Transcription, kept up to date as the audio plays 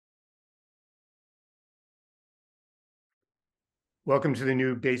Welcome to the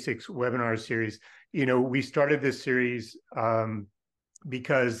new Basics webinar series. We started this series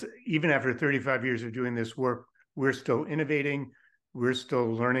because even after 35 years of doing this work, we're still innovating. We're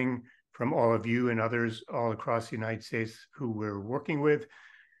still learning from all of you and others all across the United States who we're working with.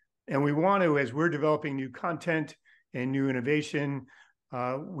 And we want to, as we're developing new content and new innovation,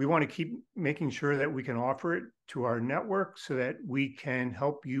 we want to keep making sure that we can offer it to our network so that we can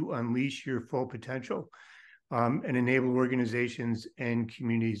help you unleash your full potential. And enable organizations and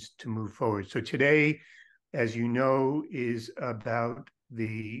communities to move forward. So today, as you know, is about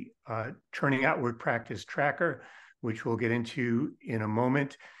the Turning Outward Practice Tracker, which we'll get into in a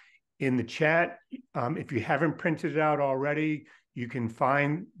moment. In the chat, if you haven't printed it out already, you can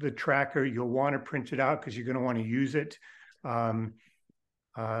find the tracker. You'll want to print it out because you're going to want to use it or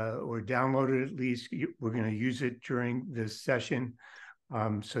download it at least. We're going to use it during this session.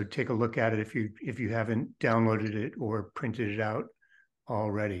 So take a look at it if you haven't downloaded it or printed it out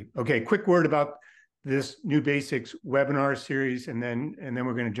already. Okay, quick word about this new Basics webinar series, and then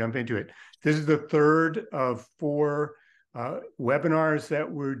we're going to jump into it. This is the third of four webinars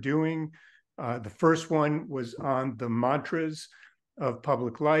that we're doing. The first one was on the mantras of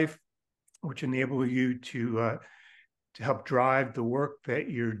public life, which enable you to help drive the work that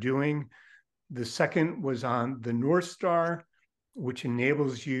you're doing. The second was on the North Star, which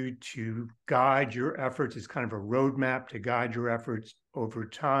enables you to guide your efforts. It's kind of a roadmap to guide your efforts over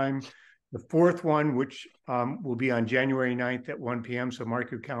time. The fourth one, which will be on January 9th at 1 p.m., so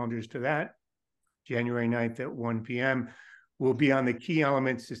mark your calendars to that. January 9th at 1 p.m. will be on the key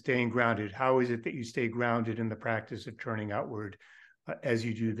elements to staying grounded. How is it that you stay grounded in the practice of turning outward as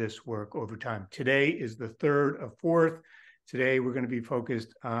you do this work over time? Today is the third of fourth. Today, we're going to be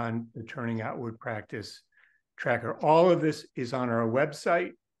focused on the Turning Outward Practice Tracker. All of this is on our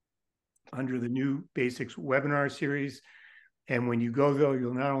website under the new Basics webinar series. And when you go, though,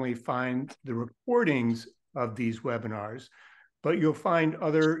 you'll not only find the recordings of these webinars, but you'll find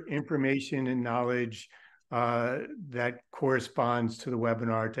other information and knowledge that corresponds to the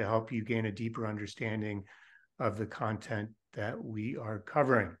webinar to help you gain a deeper understanding of the content that we are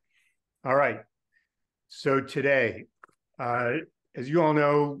covering. All right. So today, as you all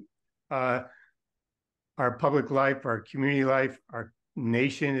know, our public life, our community life, our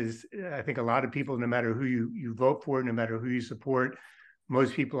nation is, I think a lot of people, no matter who you vote for, no matter who you support,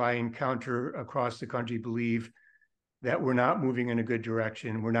 most people I encounter across the country believe that we're not moving in a good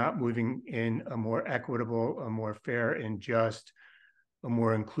direction. We're not moving in a more equitable, a more fair and just, a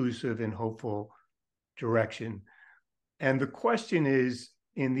more inclusive and hopeful direction. And the question is,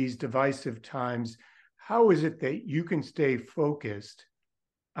 in these divisive times, how is it that you can stay focused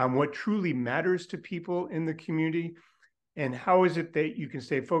on what truly matters to people in the community? And how is it that you can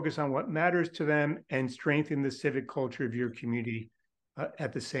stay focused on what matters to them and strengthen the civic culture of your community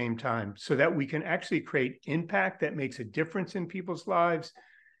at the same time, so that we can actually create impact that makes a difference in people's lives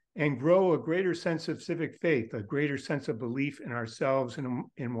and grow a greater sense of civic faith, a greater sense of belief in ourselves and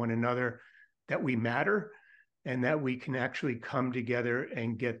in one another, that we matter and that we can actually come together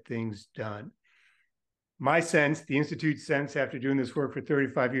and get things done. My sense, the Institute's sense after doing this work for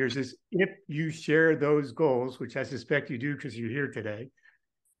 35 years is if you share those goals, which I suspect you do because you're here today,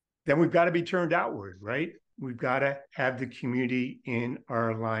 then we've got to be turned outward, right? We've got to have the community in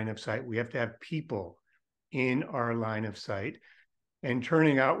our line of sight. We have to have people in our line of sight. And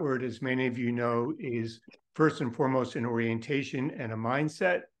turning outward, as many of you know, is first and foremost an orientation and a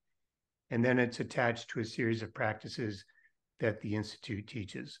mindset. And then it's attached to a series of practices that the Institute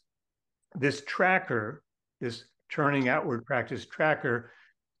teaches. This tracker, this Turning Outward Practice Tracker,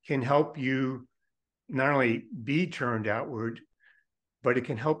 can help you not only be turned outward, but it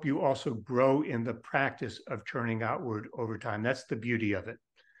can help you also grow in the practice of turning outward over time. That's the beauty of it.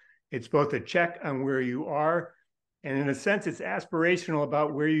 It's both a check on where you are, and in a sense, it's aspirational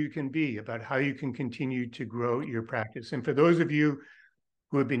about where you can be, about how you can continue to grow your practice. And for those of you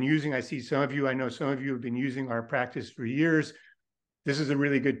who have been using, I see some of you, I know some of you have been using our practice for years. This is a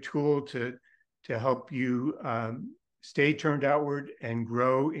really good tool to help you stay turned outward and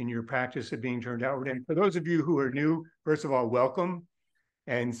grow in your practice of being turned outward. And for those of you who are new, first of all, welcome.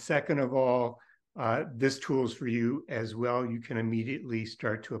 And second of all, this tool is for you as well. You can immediately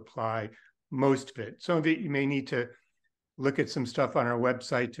start to apply most of it. Some of it you may need to look at some stuff on our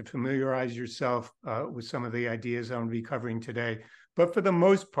website to familiarize yourself with some of the ideas I'm going to be covering today. But for the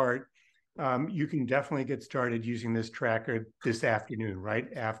most part, you can definitely get started using this tracker this afternoon, right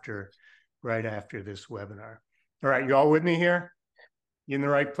after this webinar. All right, you all with me here? You in the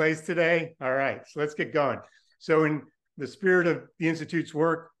right place today? All right, so let's get going. So in the spirit of the Institute's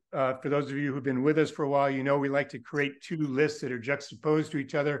work, for those of you who've been with us for a while, you know we like to create two lists that are juxtaposed to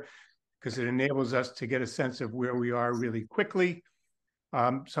each other because it enables us to get a sense of where we are really quickly. So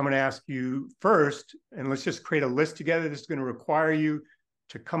I'm going to ask you first, and let's just create a list together. This is going to require you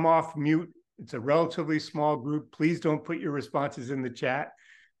to come off mute. It's a relatively small group. Please don't put your responses in the chat.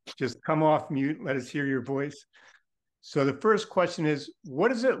 Just come off mute. Let us hear your voice. So the first question is, what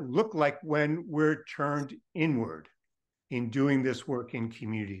does it look like when we're turned inward in doing this work in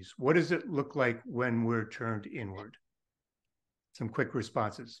communities? What does it look like when we're turned inward? Some quick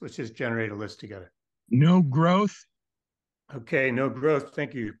responses. Let's just generate a list together. No growth. Okay, no growth.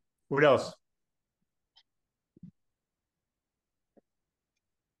 Thank you. What else?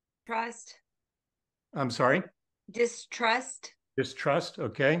 Trust. I'm sorry? Distrust. Distrust.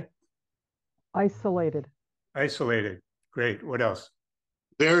 Okay. Isolated. Isolated. Great. What else?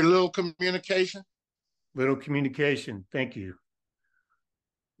 Very little communication. Little communication. Thank you.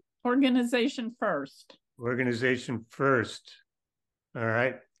 Organization first. Organization first. All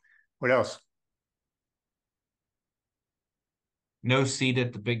right. What else? No seat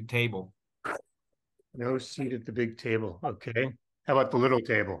at the big table. No seat at the big table. Okay. How about the little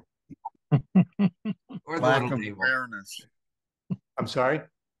table? Or the Lack little of table. awareness. I'm sorry?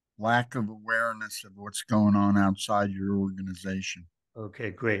 Lack of awareness of what's going on outside your organization. Okay,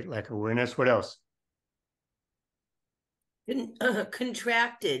 great. Lack of awareness. What else?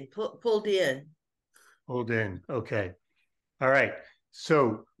 Contracted, pulled in. Pulled in. Okay. All right.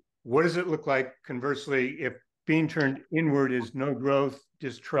 So what does it look like, conversely, if being turned inward is no growth,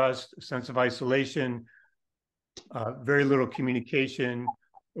 distrust, a sense of isolation, very little communication,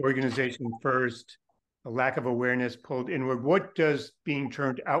 organization first, a lack of awareness, pulled inward? What does being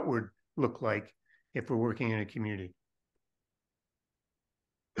turned outward look like if we're working in a community?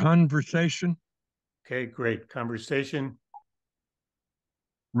 Conversation. Okay, great. Conversation.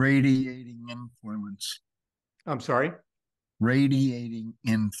 Radiating influence. I'm sorry? Radiating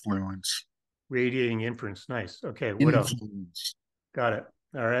influence. Radiating inference. Nice. Okay, what else? Influence. Got it.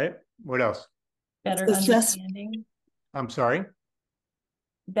 All right. What else? Better It's just- understanding. I'm sorry?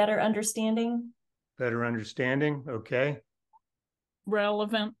 Better understanding. Better understanding. Okay.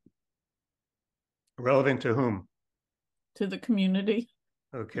 Relevant Relevant to whom? to the community.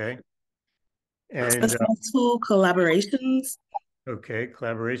 Okay. And Successful collaborations. okay,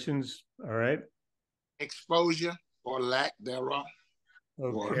 collaborations. All right. Exposure or lack thereof.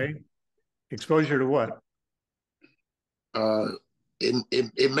 Okay. Exposure to what?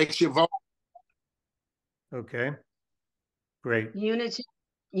 It makes you vote. Okay. Great. Unity.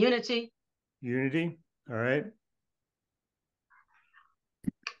 Unity. All right.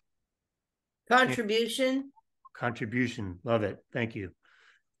 Contribution. Contribution. Love it. Thank you.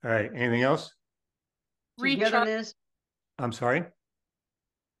 All right. Anything else? Togetherness. I'm sorry.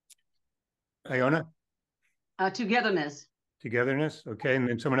 Iona? Togetherness. Togetherness. Okay. And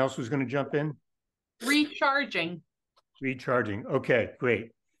then someone else was going to jump in? Recharging. Recharging. Okay, great.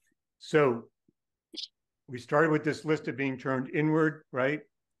 So we started with this list of being turned inward, right?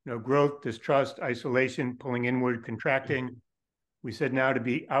 You know, growth, distrust, isolation, pulling inward, contracting. We said now to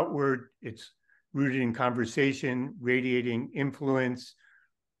be outward, it's rooted in conversation, radiating influence,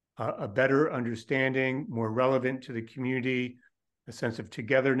 a better understanding, more relevant to the community, a sense of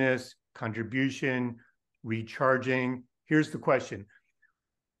togetherness, contribution, recharging. Here's the question.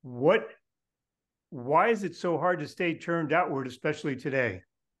 Why is it so hard to stay turned outward, especially today?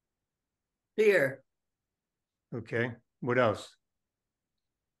 Fear. Okay. What else?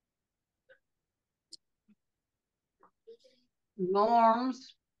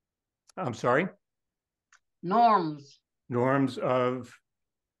 Norms. I'm sorry? Norms. Norms of,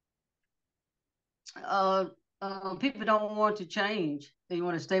 People don't want to change. They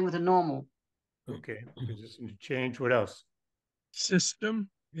want to stay with the normal. okay, resistant to change. What else? System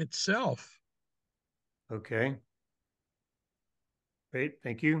itself. Okay. Great.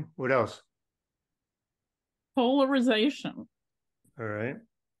 Thank you. What else? Polarization. All right.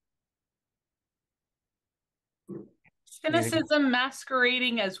 Cynicism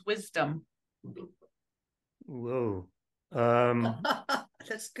masquerading as wisdom. Whoa.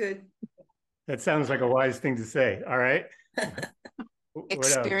 That's good. That sounds like a wise thing to say. All right. What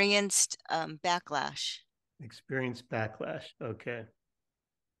else? Experienced backlash. Experienced backlash. Okay.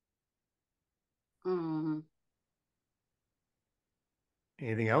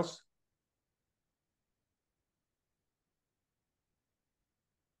 Anything else?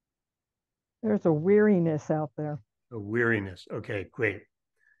 There's a weariness out there. A weariness. Okay, great.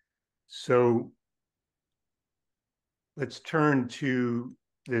 So let's turn to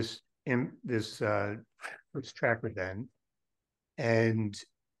this tracker then. And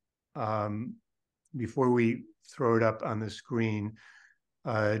before we throw it up on the screen.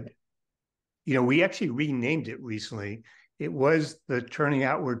 We actually renamed it recently. It was the Turning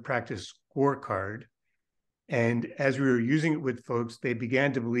Outward Practice Scorecard. And as we were using it with folks, they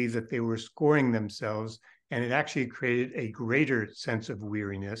began to believe that they were scoring themselves, and it actually created a greater sense of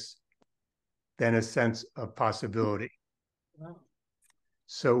weariness than a sense of possibility. Wow.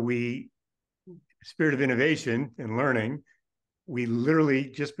 So spirit of innovation and learning, we literally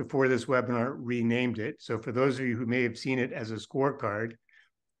just before this webinar renamed it. So for those of you who may have seen it as a scorecard,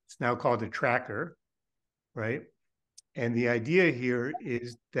 it's now called a tracker, right? And the idea here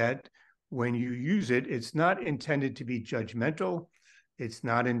is that when you use it, it's not intended to be judgmental. It's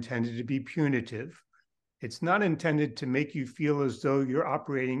not intended to be punitive. It's not intended to make you feel as though you're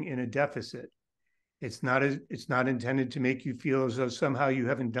operating in a deficit. It's not intended to make you feel as though somehow you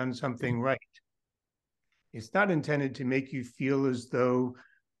haven't done something right. It's not intended to make you feel as though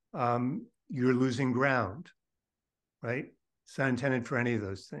you're losing ground, right? It's not intended for any of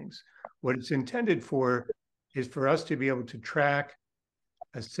those things. What it's intended for is for us to be able to track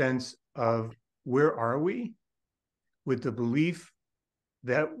a sense of where are we, with the belief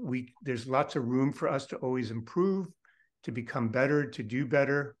that there's lots of room for us to always improve, to become better, to do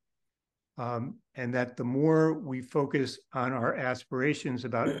better, and that the more we focus on our aspirations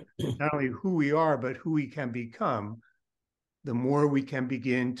about not only who we are, but who we can become, the more we can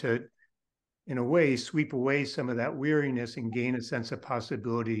begin to, in a way, sweep away some of that weariness and gain a sense of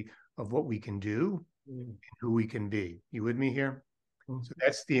possibility of what we can do and who we can be. You with me here? So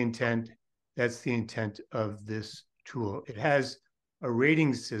that's the intent. That's the intent of this tool. It has a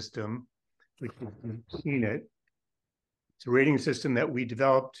rating system, which you've seen it. It's a rating system that we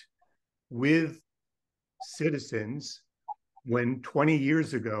developed with citizens when 20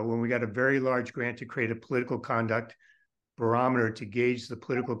 years ago, when we got a very large grant to create a political conduct barometer to gauge the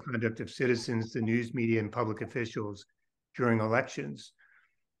political conduct of citizens, the news media, and public officials during elections.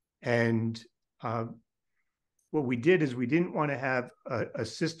 And what we did is we didn't want to have a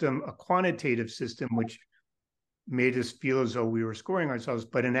system, a quantitative system, which made us feel as though we were scoring ourselves,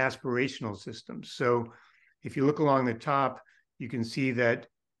 but an aspirational system. So if you look along the top, you can see that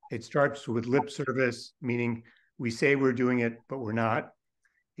it starts with lip service, meaning we say we're doing it, but we're not.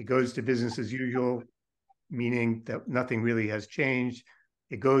 It goes to business as usual, meaning that nothing really has changed.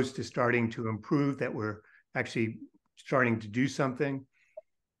 It goes to starting to improve, that we're actually starting to do something.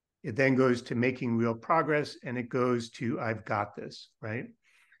 It then goes to making real progress, and it goes to I've got this, right?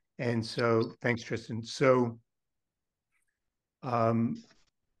 And so, thanks, Tristan. So, again,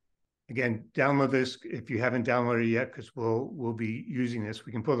 download this if you haven't downloaded it yet, because we'll be using this.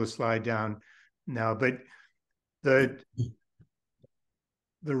 We can pull the slide down now, but the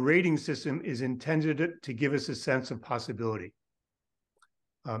rating system is intended to give us a sense of possibility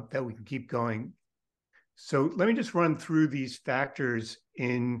that we can keep going. So let me just run through these factors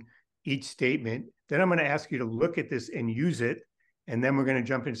in each statement. Then I'm going to ask you to look at this and use it. And then we're going to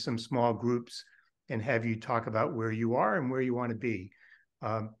jump into some small groups and have you talk about where you are and where you want to be.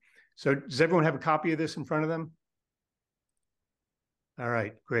 So does everyone have a copy of this in front of them? All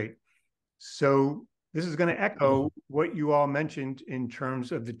right, great. So this is going to echo what you all mentioned in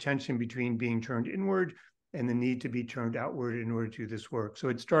terms of the tension between being turned inward and the need to be turned outward in order to do this work. So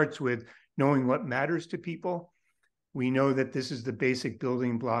it starts with knowing what matters to people. We know that this is the basic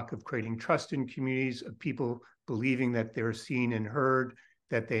building block of creating trust in communities, of people believing that they're seen and heard,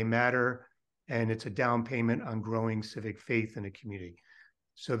 that they matter, and it's a down payment on growing civic faith in a community.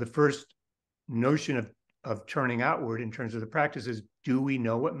 So the first notion of turning outward in terms of the practice is, do we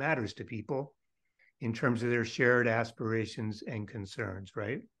know what matters to people in terms of their shared aspirations and concerns,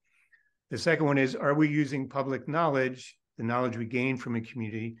 right? The second one is, are we using public knowledge, the knowledge we gain from a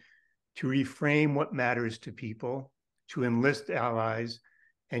community, to reframe what matters to people, to enlist allies,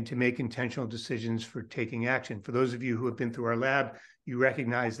 and to make intentional decisions for taking action? For those of you who have been through our lab, you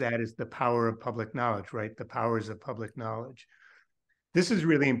recognize that as the power of public knowledge, right? The powers of public knowledge. This is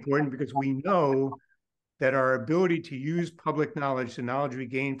really important because we know that our ability to use public knowledge, the knowledge we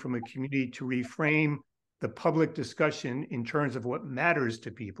gain from a community, to reframe the public discussion in terms of what matters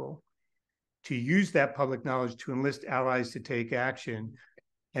to people, to use that public knowledge to enlist allies to take action,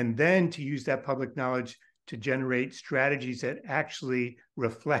 and then to use that public knowledge to generate strategies that actually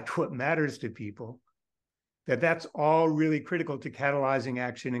reflect what matters to people, that's all really critical to catalyzing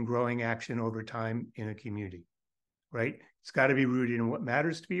action and growing action over time in a community, right? It's got to be rooted in what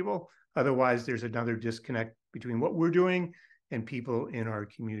matters to people. Otherwise, there's another disconnect between what we're doing and people in our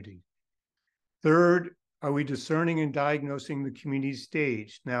community. Third, are we discerning and diagnosing the community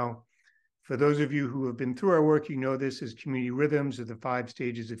stage? Now, For those of you who have been through our work, you know this as community rhythms or the 5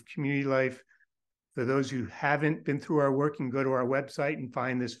 stages of community life. For those who haven't been through our work, you can go to our website and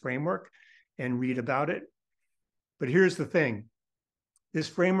find this framework and read about it. But here's the thing. This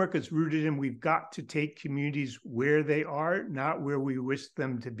framework is rooted in we've got to take communities where they are, not where we wish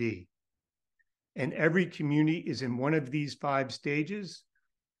them to be. And every community is in one of these 5 stages.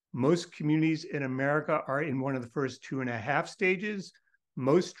 Most communities in America are in one of the first 2.5 stages.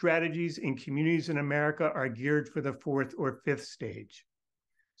 Most strategies in communities in America are geared for the 4th or 5th stage.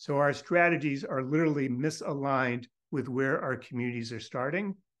 So our strategies are literally misaligned with where our communities are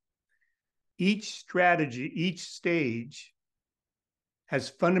starting. Each strategy, each stage has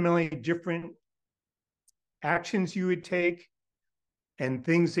fundamentally different actions you would take and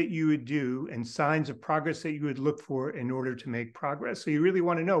things that you would do and signs of progress that you would look for in order to make progress. So you really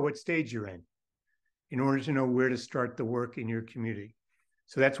want to know what stage you're in order to know where to start the work in your community.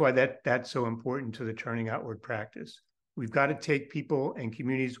 So that's why that's so important to the turning outward practice. We've got to take people and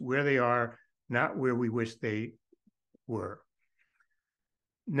communities where they are, not where we wish they were.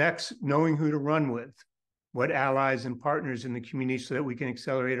 Next, knowing who to run with, what allies and partners in the community so that we can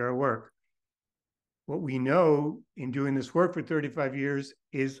accelerate our work. What we know in doing this work for 35 years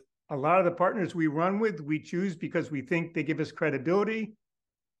is a lot of the partners we run with, we choose because we think they give us credibility,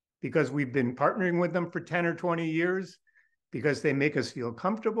 because we've been partnering with them for 10 or 20 years, because they make us feel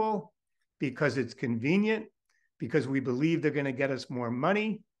comfortable, because it's convenient, because we believe they're going to get us more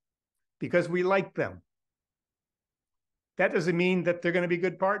money, because we like them. That doesn't mean that they're going to be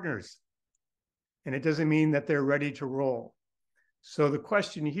good partners. And it doesn't mean that they're ready to roll. So the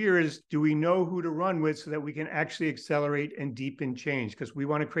question here is, do we know who to run with so that we can actually accelerate and deepen change? Because we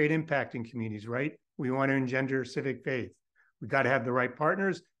want to create impact in communities, right? We want to engender civic faith. We got to have the right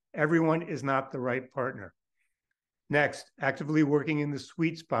partners. Everyone is not the right partner. Next, actively working in the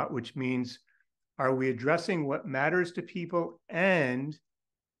sweet spot, which means, are we addressing what matters to people and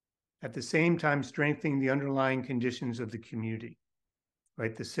at the same time strengthening the underlying conditions of the community,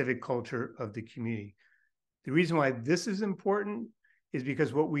 right? The civic culture of the community. The reason why this is important is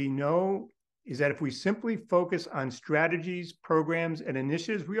because what we know is that if we simply focus on strategies, programs, and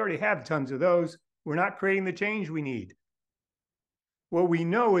initiatives, we already have tons of those. We're not creating the change we need. What we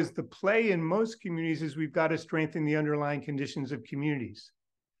know is the play in most communities is we've got to strengthen the underlying conditions of communities,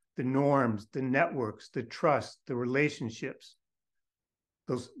 the norms, the networks, the trust, the relationships,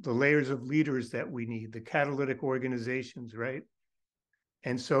 the layers of leaders that we need, the catalytic organizations, right?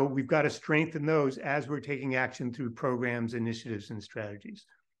 And so we've got to strengthen those as we're taking action through programs, initiatives, and strategies.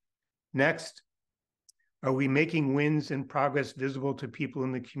 Next, are we making wins and progress visible to people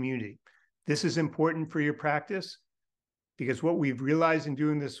in the community? This is important for your practice because what we've realized in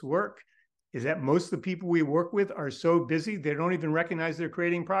doing this work is that most of the people we work with are so busy, they don't even recognize they're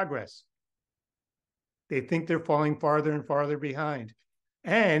creating progress. They think they're falling farther and farther behind.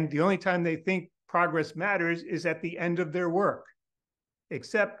 And the only time they think progress matters is at the end of their work.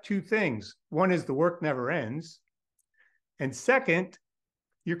 Except 2 things. One is the work never ends. And second,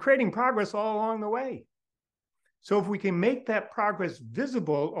 you're creating progress all along the way. So if we can make that progress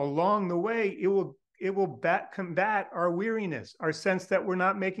visible along the way, it will combat our weariness, our sense that we're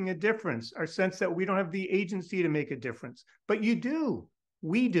not making a difference, our sense that we don't have the agency to make a difference. But you do.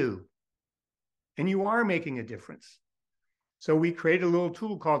 We do. And you are making a difference. So we create a little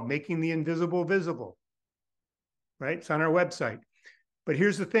tool called Making the Invisible Visible, right? It's on our website. But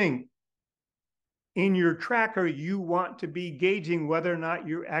here's the thing. In your tracker, you want to be gauging whether or not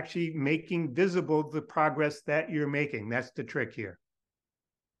you're actually making visible the progress that you're making. That's the trick here,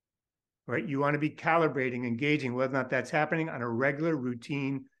 right? You want to be calibrating and gauging whether or not that's happening on a regular,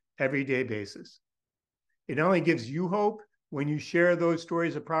 routine, everyday basis. It not only gives you hope, when you share those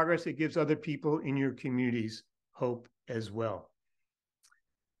stories of progress, it gives other people in your communities hope as well.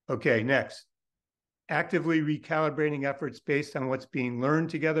 Okay, next. Actively recalibrating efforts based on what's being learned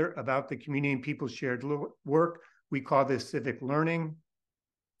together about the community and people's shared work. We call this civic learning,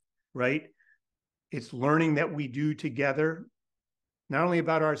 right? It's learning that we do together, not only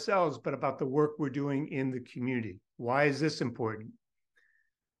about ourselves, but about the work we're doing in the community. Why is this important?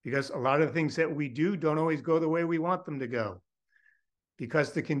 Because a lot of the things that we do don't always go the way we want them to go.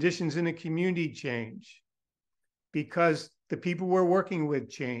 Because the conditions in the community change. Because the people we're working with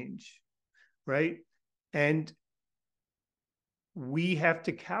change, right? And we have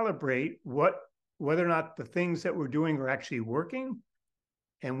to calibrate whether or not the things that we're doing are actually working.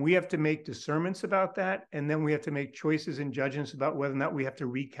 And we have to make discernments about that. And then we have to make choices and judgments about whether or not we have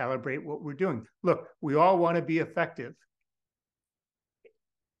to recalibrate what we're doing. Look, we all want to be effective.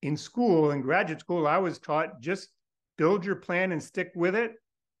 In school, in graduate school, I was taught just build your plan and stick with it.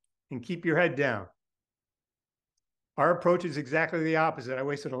 and keep your head down. Our approach is exactly the opposite. I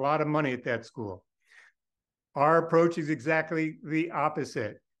wasted a lot of money at that school. Our approach is exactly the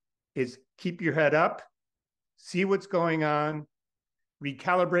opposite. It's keep your head up, see what's going on,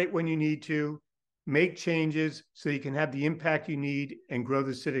 recalibrate when you need to, make changes so you can have the impact you need and grow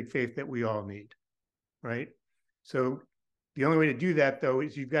the civic faith that we all need, right? So the only way to do that, though,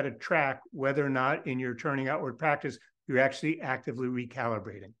 is you've got to track whether or not in your turning outward practice, you're actually actively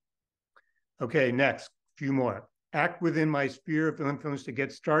recalibrating. Okay, next, few more. Act within my sphere of influence to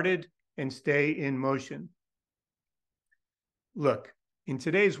get started and stay in motion. Look, in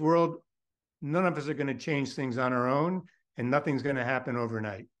today's world, none of us are going to change things on our own, and nothing's going to happen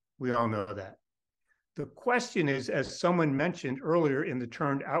overnight. We all know that. The question is, as someone mentioned earlier in the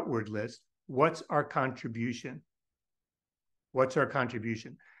turned outward list, what's our contribution? What's our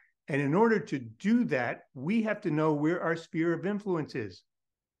contribution? And in order to do that, we have to know where our sphere of influence is.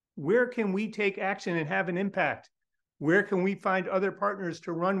 Where can we take action and have an impact? Where can we find other partners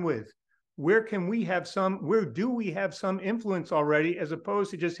to run with? Where do we have some influence already, as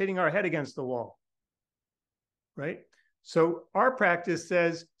opposed to just hitting our head against the wall, right? So our practice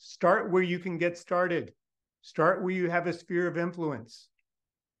says, start where you can get started. Start where you have a sphere of influence,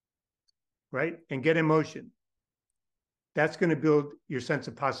 right? And get in motion. That's going to build your sense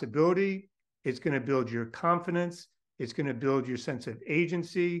of possibility. It's going to build your confidence. It's going to build your sense of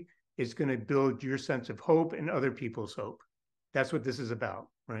agency. It's going to build your sense of hope and other people's hope. That's what this is about,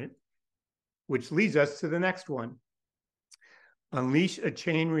 right? Which leads us to the next one. Unleash a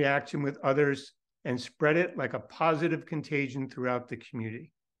chain reaction with others and spread it like a positive contagion throughout the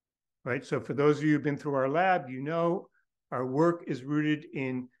community, right? So for those of you who've been through our lab, you know our work is rooted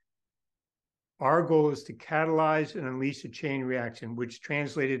in our goal is to catalyze and unleash a chain reaction, which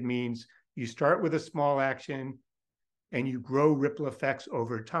translated means you start with a small action and you grow ripple effects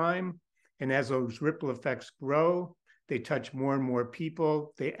over time. And as those ripple effects grow, they touch more and more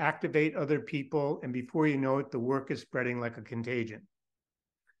people, they activate other people, and before you know it, the work is spreading like a contagion.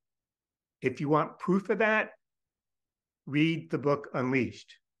 If you want proof of that, read the book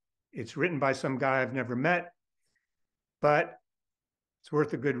Unleashed. It's written by some guy I've never met, but it's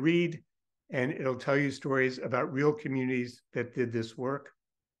worth a good read, and it'll tell you stories about real communities that did this work.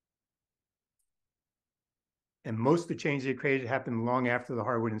 And most of the change they created happened long after the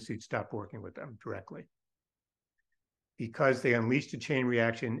Harwood Institute stopped working with them directly, because they unleashed a chain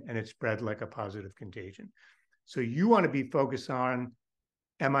reaction and it spread like a positive contagion. So you want to be focused on,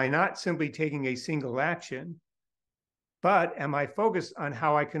 am I not simply taking a single action, but am I focused on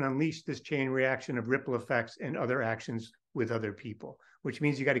how I can unleash this chain reaction of ripple effects and other actions with other people, which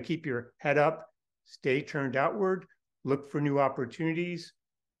means you got to keep your head up, stay turned outward, look for new opportunities,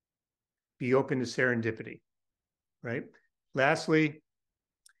 be open to serendipity, right? Lastly,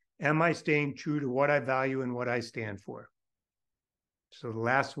 am I staying true to what I value and what I stand for? So the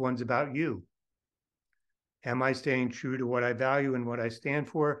last one's about you. Am I staying true to what I value and what I stand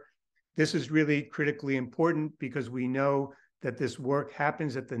for? This is really critically important because we know that this work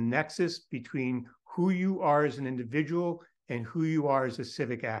happens at the nexus between who you are as an individual and who you are as a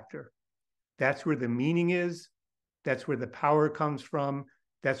civic actor. That's where the meaning is. That's where the power comes from.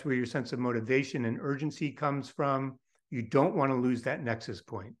 That's where your sense of motivation and urgency comes from. You don't want to lose that nexus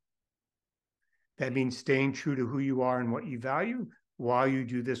point. That means staying true to who you are and what you value while you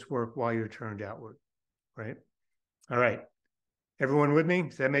do this work, while you're turned outward, right? All right. Everyone with me?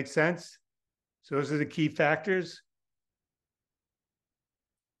 Does that make sense? So those are the key factors.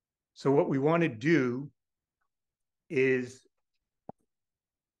 So what we want to do is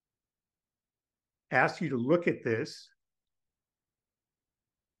ask you to look at this.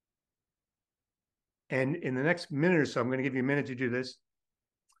 And in the next minute or so, I'm going to give you a minute to do this.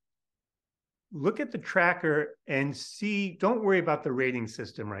 Look at the tracker and see, don't worry about the rating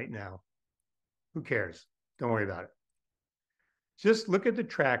system right now. Who cares? Don't worry about it. Just look at the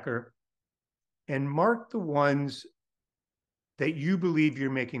tracker and mark the ones that you believe you're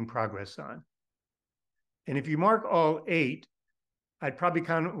making progress on. And if you mark all 8, I'd probably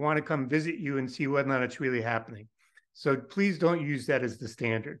kind of want to come visit you and see whether or not it's really happening. So please don't use that as the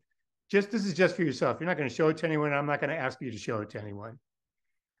standard. This is just for yourself. You're not going to show it to anyone. I'm not going to ask you to show it to anyone.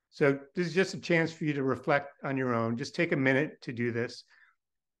 So this is just a chance for you to reflect on your own. Just take a minute to do this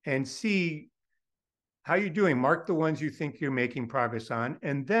and see how you're doing. Mark the ones you think you're making progress on,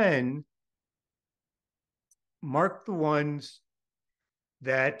 and then mark the ones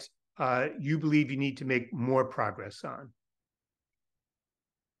that you believe you need to make more progress on.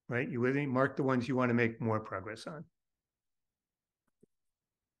 Right? You with me? Mark the ones you want to make more progress on.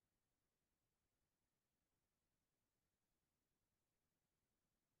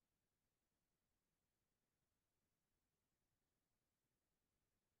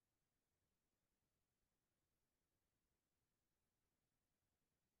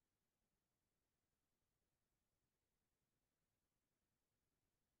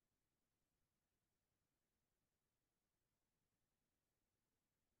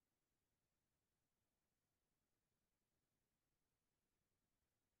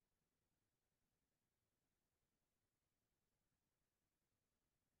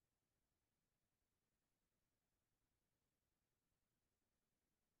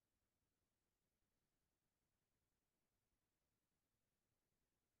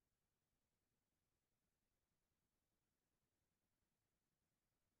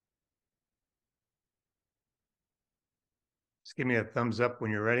 Just give me a thumbs up when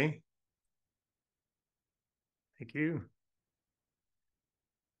you're ready. Thank you.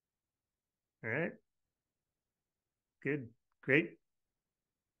 All right. Good. Great.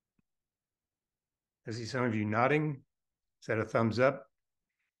 I see some of you nodding. Is that a thumbs up?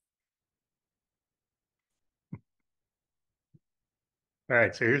 All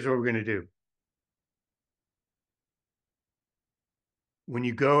right, so here's what we're going to do. When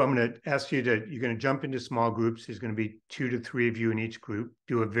you go, I'm going to ask you to, you're going to jump into small groups. There's going to be 2 to 3 of you in each group.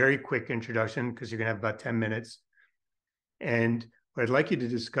 Do a very quick introduction because you're going to have about 10 minutes. And what I'd like you to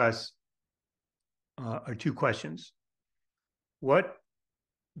discuss are 2 questions. The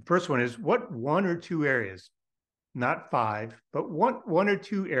first one is, what 1 or 2 areas, not 5, but 1 or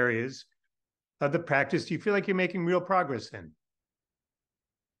 2 areas of the practice do you feel like you're making real progress in?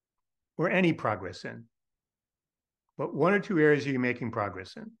 Or any progress in? But 1 or 2 areas are you making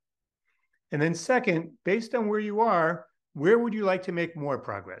progress in? And then second, based on where you are, where would you like to make more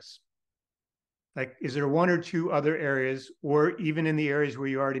progress? Like, is there 1 or 2 other areas, or even in the areas where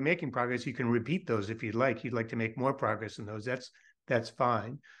you're already making progress, you can repeat those if you'd like. You'd like to make more progress in those. That's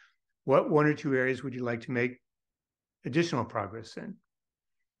fine. What 1 or 2 areas would you like to make additional progress in?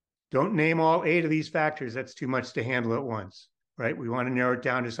 Don't name all 8 of these factors. That's too much to handle at once, right? We want to narrow it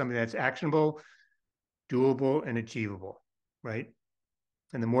down to something that's actionable, doable, and achievable, right?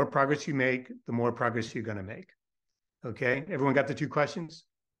 And the more progress you make, the more progress you're going to make. Okay, everyone got the 2 questions?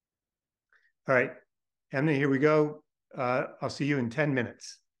 All right, Emily, here we go. I'll see you in 10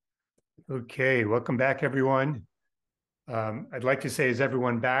 minutes. Okay, welcome back, everyone. I'd like to say, is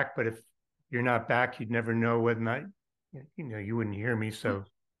everyone back? But if you're not back, you'd never know whether or not, you wouldn't hear me. So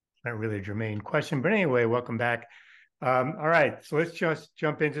it's not really a germane question. But anyway, welcome back. All right, so let's just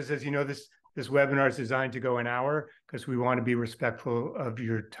jump into this. As you know, this webinar is designed to go an hour because we want to be respectful of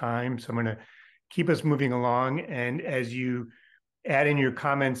your time. So I'm going to keep us moving along. And as you add in your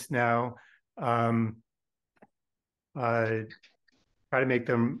comments now, try to make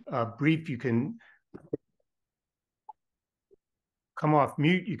them brief. You can come off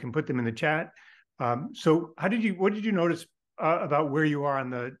mute. You can put them in the chat. So what did you notice about where you are on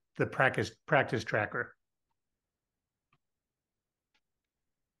the practice tracker?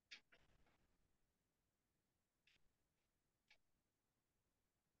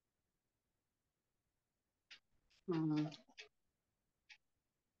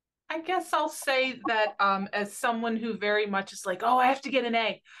 I guess I'll say that as someone who very much is like, oh, I have to get an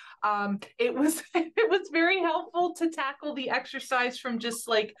A. It was it was very helpful to tackle the exercise from just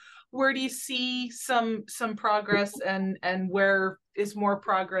like, where do you see some progress and where is more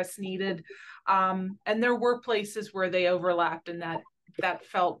progress needed? And there were places where they overlapped, and that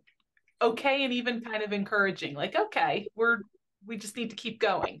felt okay and even kind of encouraging. Like, okay, we just need to keep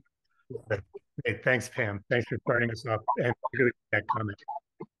going. Okay, thanks, Pam. Thanks for starting us off and really that comment.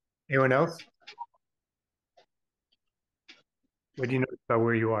 Anyone else? What do you know about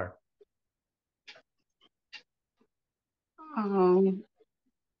where you are?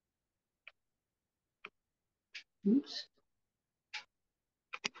 Oops.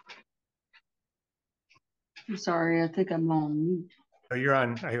 I'm sorry. I think I'm on mute. Oh, you're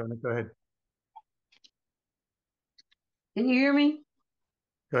on. Iona, go ahead. Can you hear me?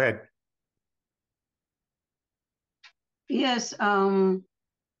 Go ahead. Yes.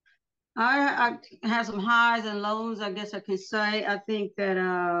 I have some highs and lows, I guess I could say. I think that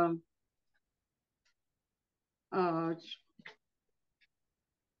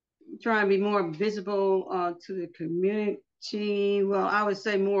trying to be more visible to the community. Well, I would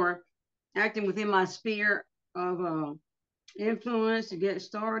say more acting within my sphere of influence to get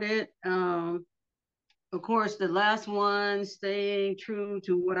started. Of course, the last one, staying true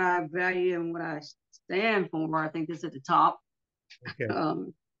to what I value and what I stand for, I think is at the top. Okay.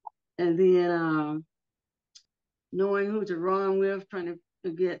 And then knowing who to run with, trying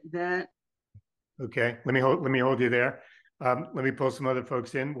to get that. Okay, let me hold you there. Let me pull some other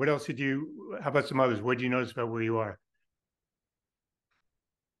folks in. What else how about some others? What did you notice about where you are?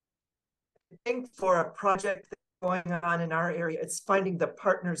 I think for a project that's going on in our area, it's finding the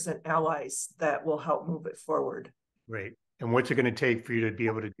partners and allies that will help move it forward. Great. And what's it going to take for you to be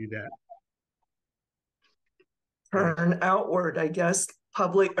able to do that? Turn outward, I guess,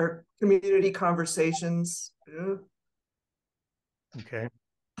 public or community conversations. Yeah. Okay.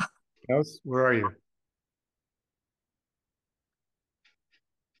 Else, where are you?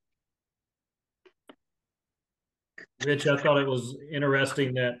 Rich, I thought it was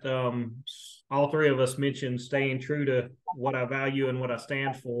interesting that all 3 of us mentioned staying true to what I value and what I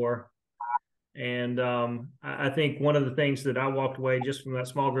stand for. And I think one of the things that I walked away just from that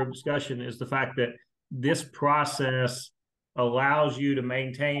small group discussion is the fact that this process allows you to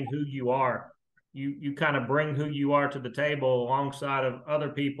maintain who you are. You kind of bring who you are to the table alongside of other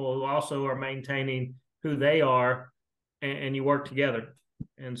people who also are maintaining who they are, and you work together.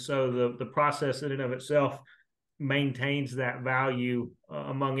 And so the process in and of itself maintains that value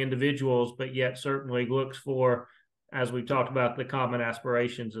among individuals, but yet certainly looks for, as we talked about, the common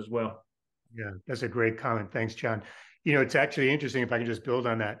aspirations as well. Yeah, that's a great comment. Thanks, John. You know, it's actually interesting, if I can just build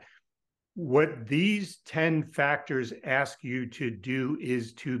on that. What these 10 factors ask you to do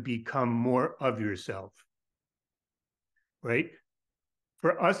is to become more of yourself, right?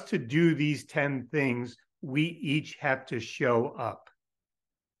 For us to do these 10 things, we each have to show up,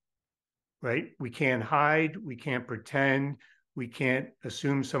 right? We can't hide, we can't pretend, we can't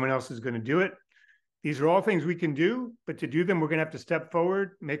assume someone else is going to do it. These are all things we can do, but to do them, we're going to have to step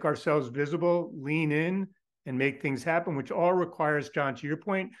forward, make ourselves visible, lean in, and make things happen, which all requires, John, to your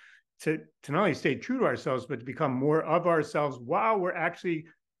point, to not only stay true to ourselves, but to become more of ourselves while we're actually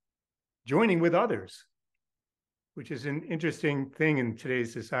joining with others, which is an interesting thing in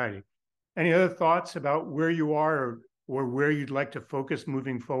today's society. Any other thoughts about where you are or where you'd like to focus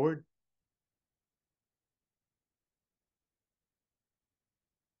moving forward?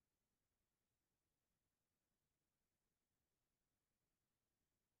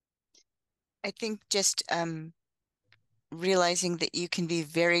 I think just realizing that you can be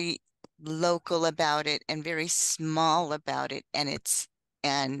very local about it and very small about it,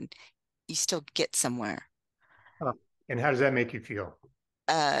 and you still get somewhere. And how does that make you feel?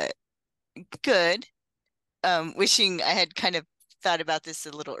 Good. Wishing I had kind of thought about this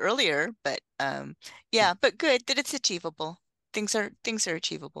a little earlier, but yeah, but good that it's achievable. Things are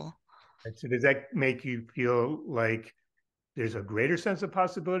achievable. And so does that make you feel like there's a greater sense of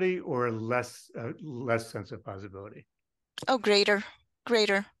possibility or a less sense of possibility? Oh, greater,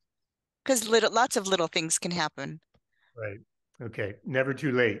 because lots of little things can happen. Right. Okay. Never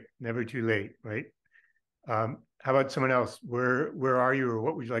too late. Never too late. Right. How about someone else? Where are you, or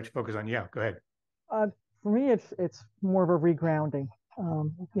what would you like to focus on? Yeah, go ahead. For me, it's more of a regrounding.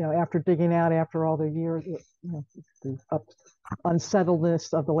 You know, after digging out after all the years, you know, the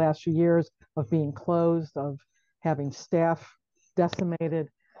unsettledness of the last few years of being closed, of having staff decimated.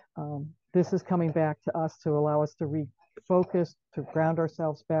 This is coming back to us to allow us to refocus, to ground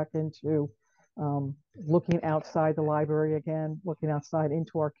ourselves back into looking outside the library again, looking outside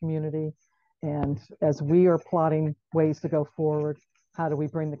into our community. And as we are plotting ways to go forward, how do we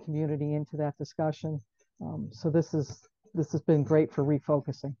bring the community into that discussion? So this has been great for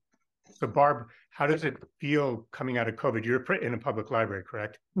refocusing. So Barb, how does it feel coming out of COVID? You're in a public library,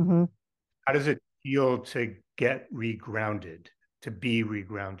 correct? Mm-hmm. How does it feel to get regrounded, to be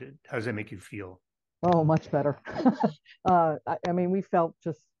regrounded? How does that make you feel? Oh, much better. I mean, we felt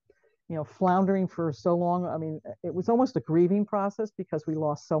just, you know, floundering for so long. I mean, it was almost a grieving process because we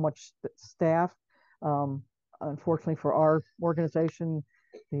lost so much staff. Unfortunately for our organization,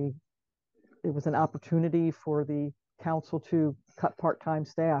 it was an opportunity for the council to cut part-time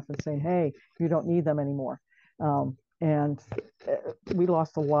staff and saying, hey, you don't need them anymore. And we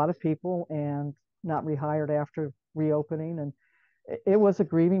lost a lot of people and not rehired after reopening. And it was a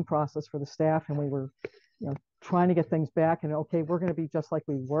grieving process for the staff. And we were, you know, trying to get things back and, okay, we're going to be just like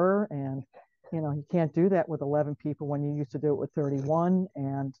we were. And, you know, you can't do that with 11 people when you used to do it with 31.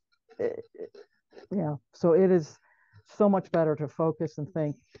 And, yeah, so it is so much better to focus and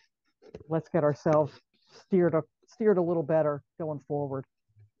think, let's get ourselves steered a little better going forward.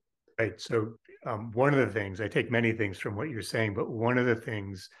 Right. So one of the things, I take many things from what you're saying, but one of the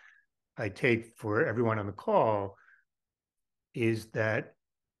things I take for everyone on the call is that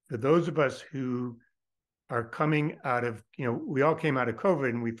for those of us who are coming out of, you know, we all came out of COVID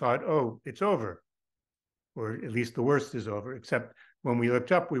and we thought, oh, it's over, or at least the worst is over, except when we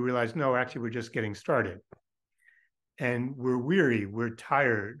looked up, we realized, no, actually, we're just getting started. And we're weary, we're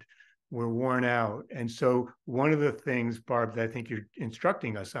tired, we're worn out. And so one of the things, Barb, that I think you're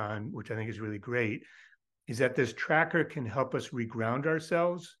instructing us on, which I think is really great, is that this tracker can help us reground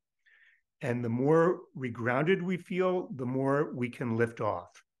ourselves. And the more regrounded we feel, the more we can lift off.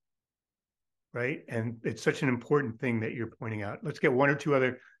 Right. And it's such an important thing that you're pointing out. Let's get one or two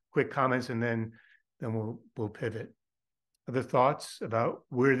other quick comments and then we'll pivot. Other thoughts about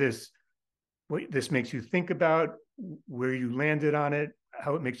what this makes you think about, where you landed on it,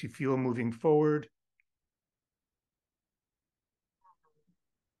 how it makes you feel moving forward?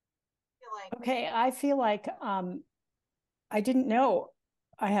 Okay, I feel like I didn't know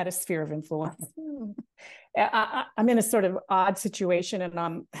I had a sphere of influence. I'm in a sort of odd situation, and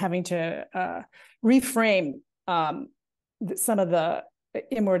I'm having to reframe some of the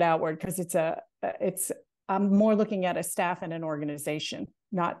inward outward, because I'm more looking at a staff and an organization,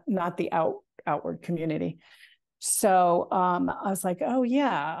 not the outward community. So I was like, oh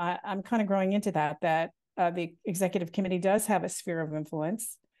yeah, I'm kind of growing into that the executive committee does have a sphere of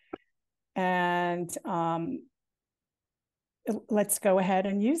influence, and let's go ahead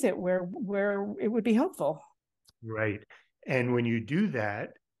and use it where it would be helpful. Right. And when you do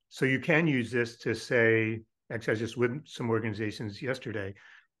that, so you can use this to say, actually, I was just with some organizations yesterday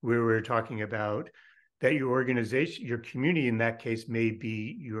where we were talking about that your organization, your community in that case may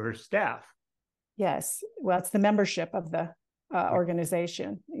be your staff. Yes. Well, it's the membership of the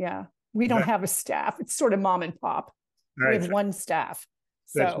organization. Yeah. We don't have a staff. It's sort of mom and pop. Right. We have one staff.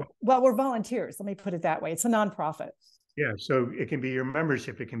 So, well, we're volunteers. Let me put it that way. It's a nonprofit. Yeah. So it can be your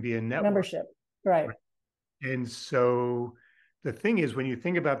membership. It can be a network. Membership. Right. And so the thing is, when you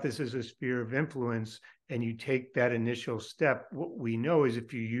think about this as a sphere of influence and you take that initial step, what we know is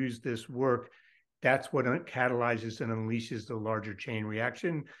if you use this work, that's what catalyzes and unleashes the larger chain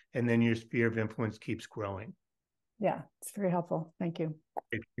reaction. And then your sphere of influence keeps growing. Yeah, it's very helpful. Thank you.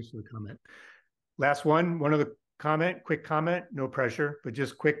 Thanks for the comment. Last one other comment, quick comment, no pressure, but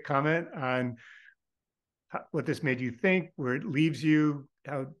just quick comment on what this made you think, where it leaves you,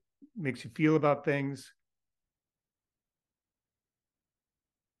 how it makes you feel about things.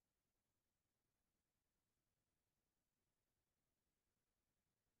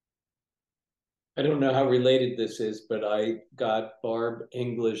 I don't know how related this is, but I got Barb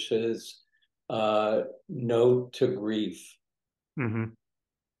English's No to Grief. Mm-hmm.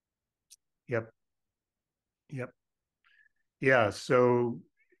 Yep. Yeah. So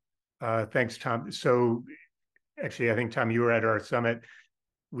thanks, Tom. So actually, I think, Tom, you were at our summit.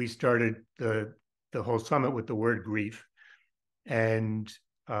 We started the whole summit with the word grief. And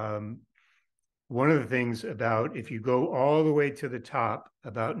one of the things about, if you go all the way to the top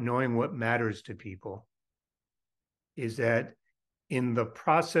about knowing what matters to people, is that in the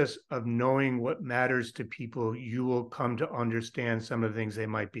process of knowing what matters to people, you will come to understand some of the things they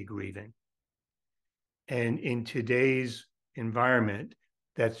might be grieving. And in today's environment,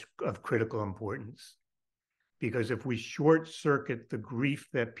 that's of critical importance. Because if we short circuit the grief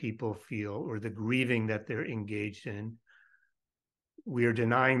that people feel or the grieving that they're engaged in, we are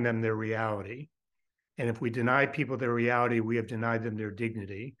denying them their reality. And if we deny people their reality, we have denied them their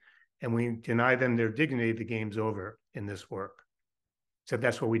dignity. And we deny them their dignity, the game's over in this work. So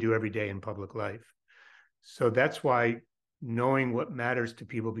that's what we do every day in public life. So that's why knowing what matters to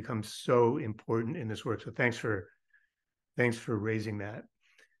people becomes so important in this work. So thanks for raising that.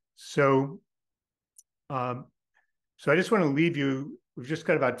 So I just want to leave you, we've just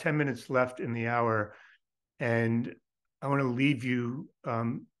got about 10 minutes left in the hour, and I want to leave you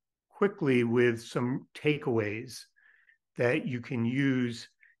quickly with some takeaways that you can use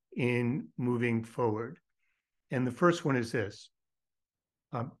in moving forward. And the first one is this: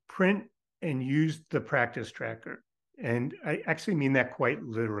 print and use the practice tracker. And I actually mean that quite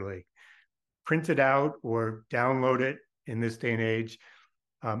literally. Print it out or download it in this day and age.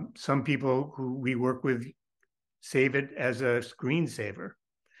 Some people who we work with save it as a screensaver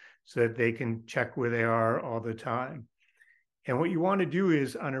so that they can check where they are all the time. And what you want to do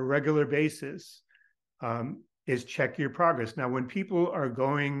is, on a regular basis, is check your progress. Now, when people are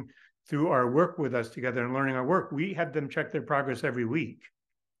going through our work with us together and learning our work, we have them check their progress every week.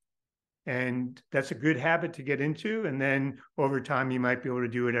 And that's a good habit to get into. And then over time, you might be able to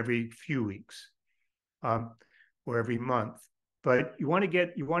do it every few weeks or every month. But you want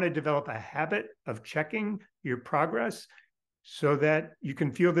to develop a habit of checking your progress so that you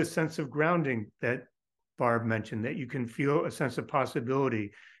can feel this sense of grounding that Barb mentioned, that you can feel a sense of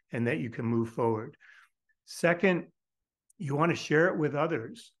possibility and that you can move forward. Second, you want to share it with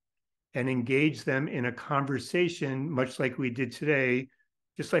others and engage them in a conversation, much like we did today.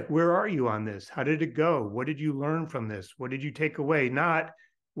 Just like, where are you on this? How did it go? What did you learn from this? What did you take away? Not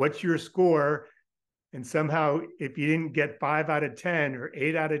what's your score? And somehow, if you didn't get 5 out of 10 or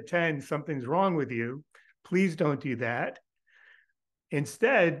 8 out of 10, something's wrong with you. Please don't do that.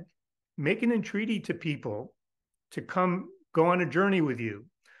 Instead, make an entreaty to people to go on a journey with you,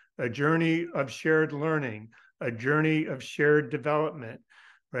 a journey of shared learning, a journey of shared development,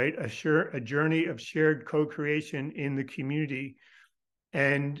 right? A journey of shared co-creation in the community.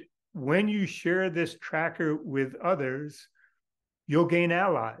 And when you share this tracker with others, you'll gain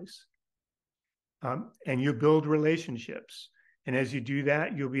allies and you'll build relationships. And as you do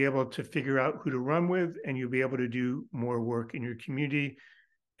that, you'll be able to figure out who to run with, and you'll be able to do more work in your community.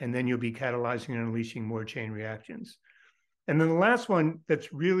 And then you'll be catalyzing and unleashing more chain reactions. And then the last one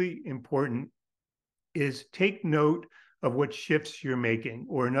that's really important is take note of what shifts you're making.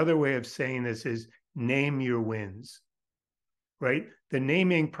 Or another way of saying this is name your wins, right? The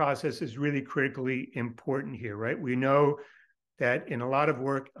naming process is really critically important here, right? We know that in a lot of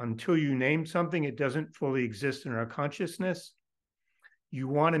work, until you name something, it doesn't fully exist in our consciousness. You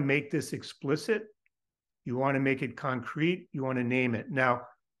want to make this explicit. You want to make it concrete. You want to name it. Now,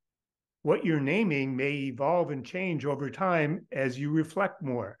 what you're naming may evolve and change over time as you reflect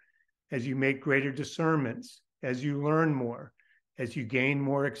more, as you make greater discernments, as you learn more, as you gain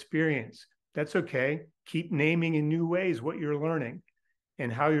more experience. That's okay. Keep naming in new ways what you're learning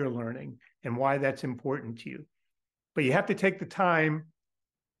and how you're learning and why that's important to you. But you have to take the time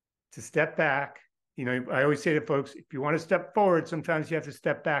to step back. You know, I always say to folks, if you want to step forward, sometimes you have to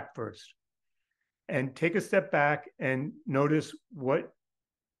step back first. And take a step back and notice what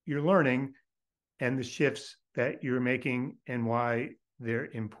you're learning and the shifts that you're making and why they're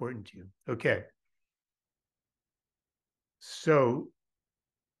important to you. Okay. So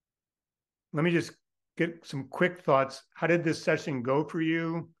let me just get some quick thoughts. How did this session go for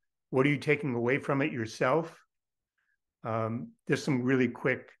you? What are you taking away from it yourself? There's some really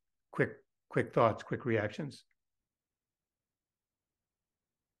quick thoughts, quick reactions.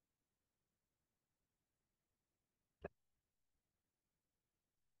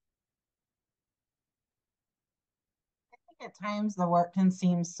 At times the work can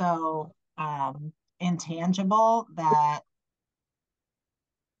seem so intangible that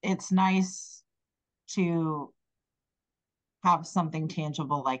it's nice to have something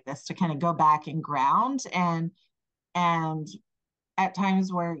tangible like this to kind of go back and ground, and at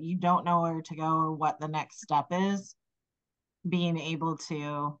times where you don't know where to go or what the next step is, being able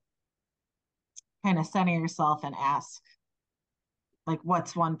to kind of center yourself and ask, like,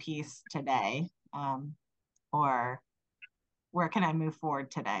 what's one piece today, or where can I move forward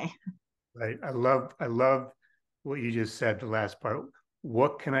today? Right. I love what you just said, the last part.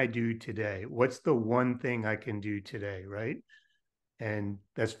 What can I do today? What's the one thing I can do today, right? And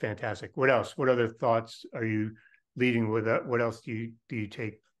that's fantastic. What else? What other thoughts are you leading with? What else do you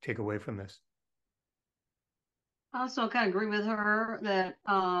take away from this? I also kind of agree with her that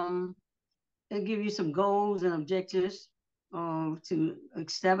it give you some goals and objectives to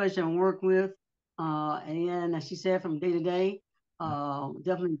establish and work with. And as she said, from day to day,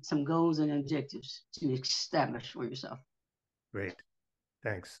 definitely some goals and objectives to establish for yourself. Great.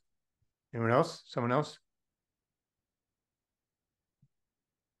 Thanks. Anyone else? Someone else?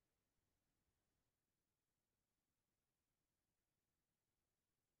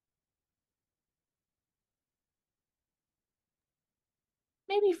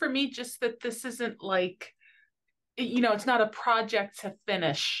 Maybe for me, just that this isn't like, it's not a project to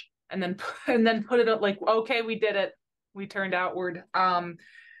finish and then put it up like, okay, we did it, we turned outward. And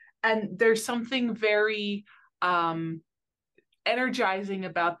there's something very energizing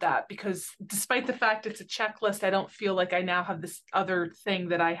about that, because despite the fact it's a checklist, I don't feel like I now have this other thing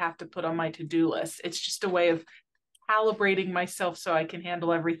that I have to put on my to-do list. It's just a way of calibrating myself so I can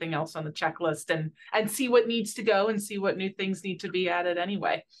handle everything else on the checklist and see what needs to go and see what new things need to be added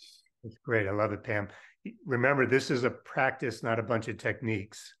anyway. That's great. I love it, Pam. Remember, this is a practice, not a bunch of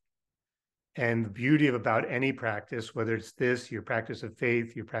techniques. And the beauty about any practice, whether it's this, your practice of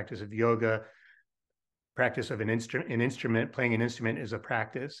faith, your practice of yoga, practice of an instrument, playing an instrument is a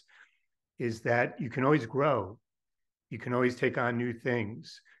practice, is that you can always grow. You can always take on new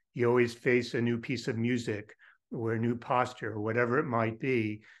things. You always face a new piece of music or a new posture or whatever it might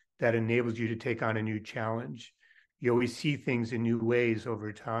be that enables you to take on a new challenge. You always see things in new ways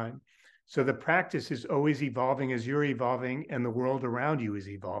over time. So the practice is always evolving as you're evolving and the world around you is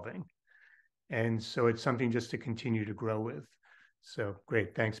evolving. And so it's something just to continue to grow with. So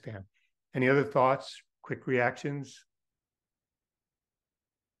great. Thanks, Pam. Any other thoughts, quick reactions?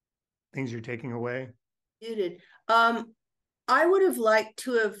 Things you're taking away? Muted. I would have liked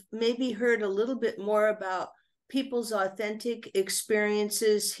to have maybe heard a little bit more about people's authentic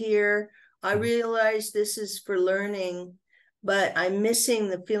experiences here. I realize this is for learning, but I'm missing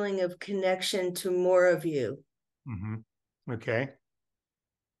the feeling of connection to more of you. Mm-hmm. Okay.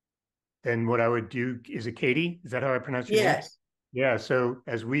 Then what I would do, is it Katie? Is that how I pronounce your name? Yes. Yeah. So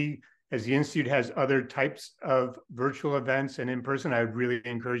as the Institute has other types of virtual events and in person, I would really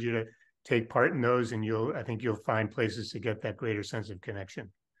encourage you to take part in those, and I think you'll find places to get that greater sense of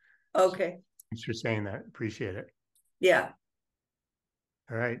connection. Okay. Thanks for saying that. Appreciate it. Yeah.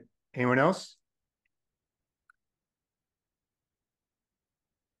 All right. Anyone else?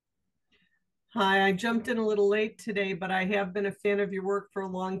 Hi, I jumped in a little late today, but I have been a fan of your work for a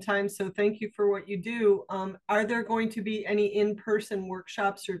long time. So thank you for what you do. Are there going to be any in-person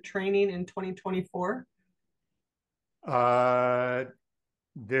workshops or training in 2024?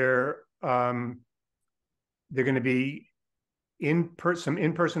 They're going to be some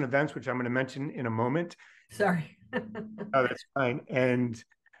in-person events, which I'm going to mention in a moment. Sorry. Oh, that's fine. And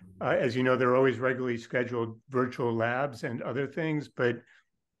as you know, there are always regularly scheduled virtual labs and other things, but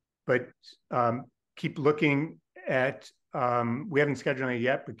keep looking at, we haven't scheduled it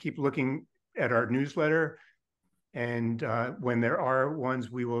yet, but keep looking at our newsletter. And when there are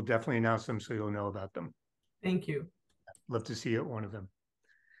ones, we will definitely announce them so you'll know about them. Thank you. Love to see you at one of them.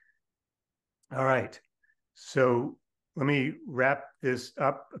 All right. So let me wrap this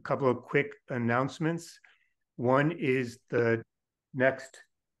up. A couple of quick announcements. One is the next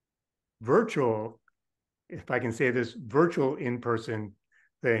virtual, if I can say this, virtual in-person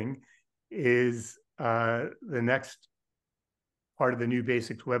thing is the next part of the New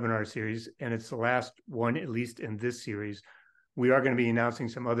Basics webinar series, and it's the last one, at least in this series. We are going to be announcing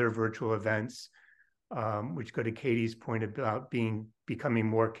some other virtual events, which go to Katie's point about becoming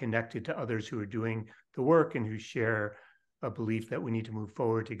more connected to others who are doing the work and who share a belief that we need to move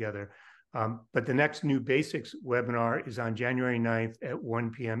forward together. But the next New Basics webinar is on January 9th at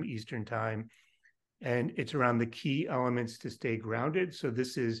 1 p.m. Eastern Time, and it's around the key elements to stay grounded. So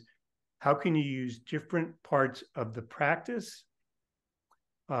this is, how can you use different parts of the practice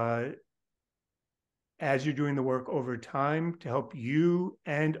as you're doing the work over time to help you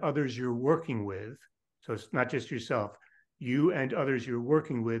and others you're working with, so it's not just yourself, you and others you're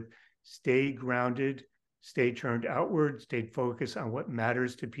working with, stay grounded, stay turned outward, stay focused on what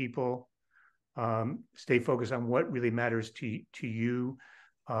matters to people, stay focused on what really matters to you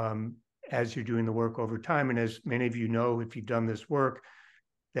as you're doing the work over time. And as many of you know, if you've done this work,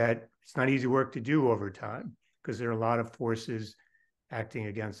 that it's not easy work to do over time because there are a lot of forces acting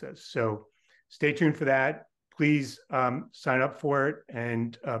against us. So stay tuned for that. Please sign up for it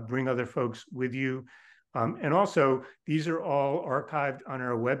and bring other folks with you. And also, these are all archived on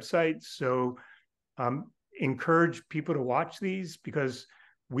our website. So encourage people to watch these because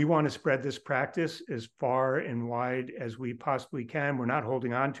we want to spread this practice as far and wide as we possibly can. We're not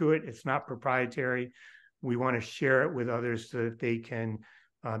holding on to it. It's not proprietary. We want to share it with others so that they can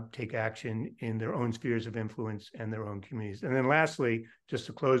take action in their own spheres of influence and their own communities. And then lastly, just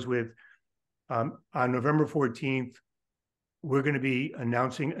to close with, on November 14th, we're going to be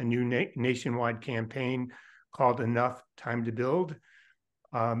announcing a new nationwide campaign called Enough Time to Build.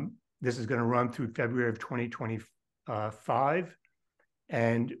 This is going to run through February of 2025.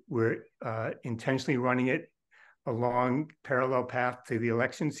 And we're intentionally running it along parallel path to the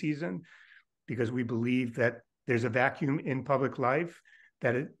election season because we believe that there's a vacuum in public life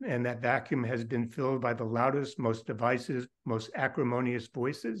and that vacuum has been filled by the loudest, most divisive, most acrimonious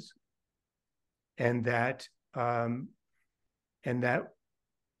voices, and that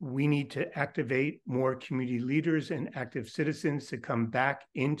we need to activate more community leaders and active citizens to come back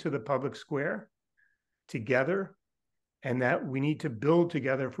into the public square together, and that we need to build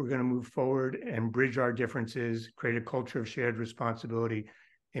together if we're going to move forward and bridge our differences, create a culture of shared responsibility,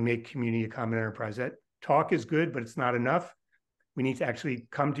 and make community a common enterprise. That talk is good, but it's not enough. We need to actually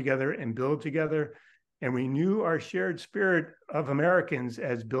come together and build together and renew our shared spirit of Americans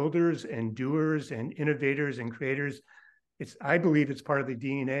as builders and doers and innovators and creators. I believe it's part of the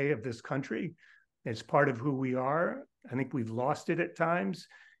DNA of this country. It's part of who we are. I think we've lost it at times,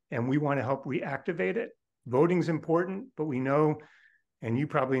 and we want to help reactivate it. Voting's important, but we know, and you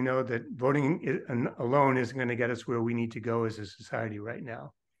probably know, that voting alone isn't going to get us where we need to go as a society right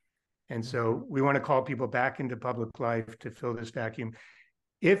now. And so we want to call people back into public life to fill this vacuum.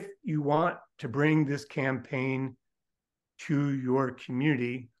 If you want to bring this campaign to your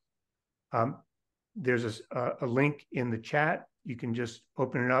community, there's a link in the chat. You can just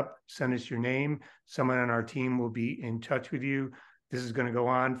open it up, send us your name. Someone on our team will be in touch with you. This is going to go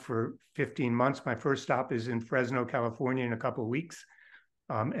on for 15 months. My first stop is in Fresno, California in a couple of weeks.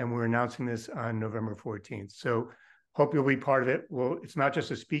 And we're announcing this on November 14th. So hope you'll be part of it. Well, it's not just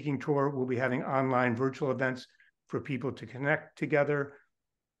a speaking tour. We'll be having online virtual events for people to connect together.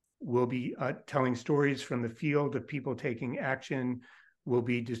 We'll be telling stories from the field of people taking action. We'll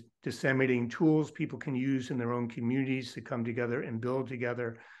be disseminating tools people can use in their own communities to come together and build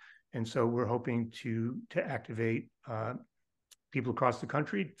together. And so we're hoping to activate people across the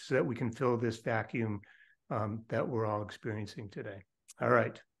country so that we can fill this vacuum that we're all experiencing today. All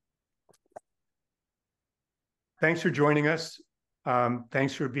right. Thanks for joining us.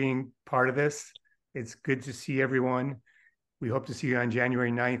 Thanks for being part of this. It's good to see everyone. We hope to see you on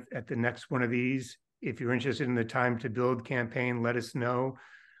January 9th at the next one of these. If you're interested in the Time to Build campaign, let us know.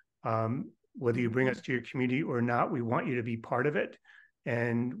 Whether you bring us to your community or not, we want you to be part of it.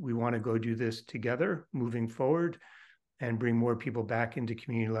 And we want to go do this together moving forward. and bring more people back into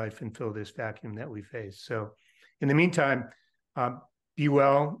community life and fill this vacuum that we face. So in the meantime, be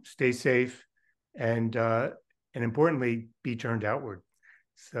well, stay safe, and importantly, be turned outward.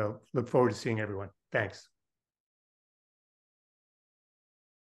 So look forward to seeing everyone. Thanks.